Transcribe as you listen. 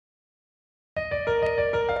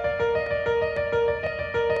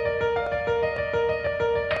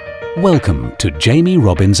Welcome to Jamie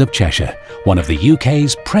Robins of Cheshire, one of the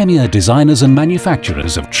UK's premier designers and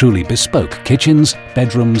manufacturers of truly bespoke kitchens,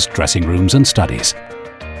 bedrooms, dressing rooms and studies.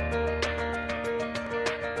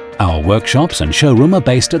 Our workshops and showroom are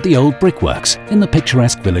based at the Old Brickworks in the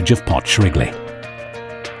picturesque village of Pott Shrigley.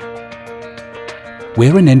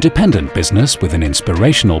 We're an independent business with an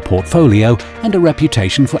inspirational portfolio and a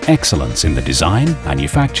reputation for excellence in the design,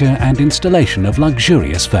 manufacture and installation of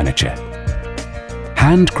luxurious furniture.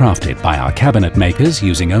 Handcrafted by our cabinet makers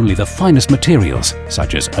using only the finest materials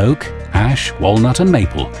such as oak, ash, walnut and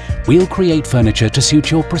maple, we'll create furniture to suit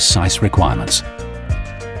your precise requirements.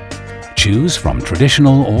 Choose from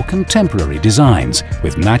traditional or contemporary designs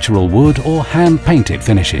with natural wood or hand-painted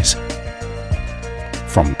finishes.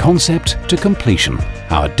 From concept to completion,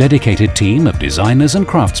 our dedicated team of designers and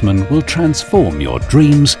craftsmen will transform your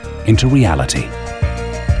dreams into reality.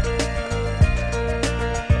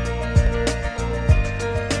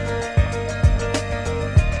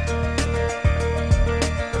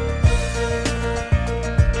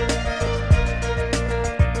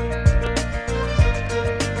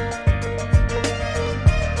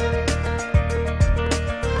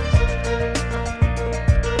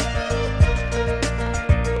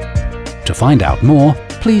 To find out more,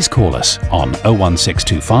 please call us on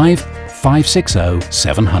 01625 560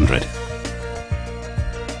 700.